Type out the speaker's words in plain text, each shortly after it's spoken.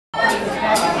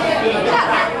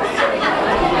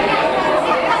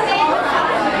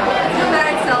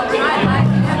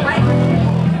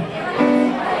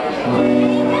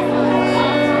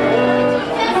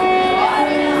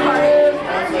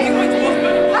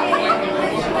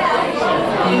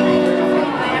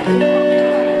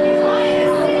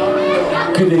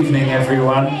Good evening,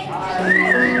 everyone.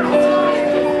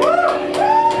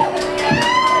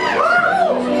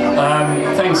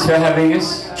 Thanks for having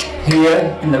us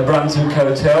here in the Brunswick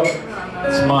Hotel.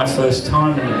 It's my first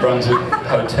time in the Brunswick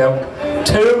Hotel.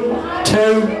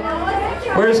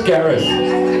 Where's Gareth?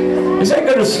 Has that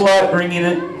got a slight ring in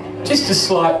it? Just a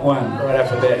slight one. Right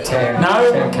up about 10.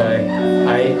 No? 10k.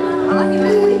 8.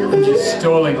 I'm just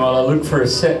stalling while I look for a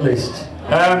set list.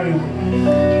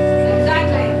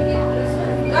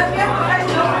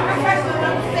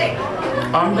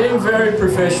 I'm being very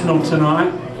professional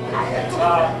tonight.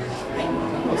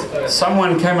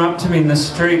 Someone came up to me in the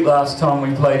street last time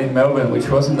we played in Melbourne, which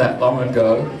wasn't that long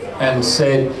ago, and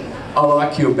said, "I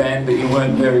like your band, but you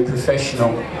weren't very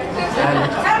professional."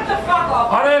 And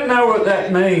I don't know what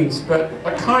that means, but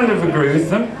I kind of agree with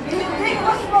them.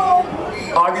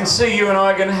 I can see you and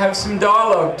I are going to have some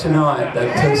dialogue tonight,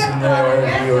 that person there,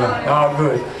 wherever you are. Oh,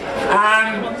 good.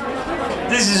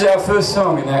 This is our first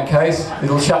song in that case.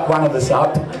 It'll shut one of us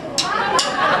up.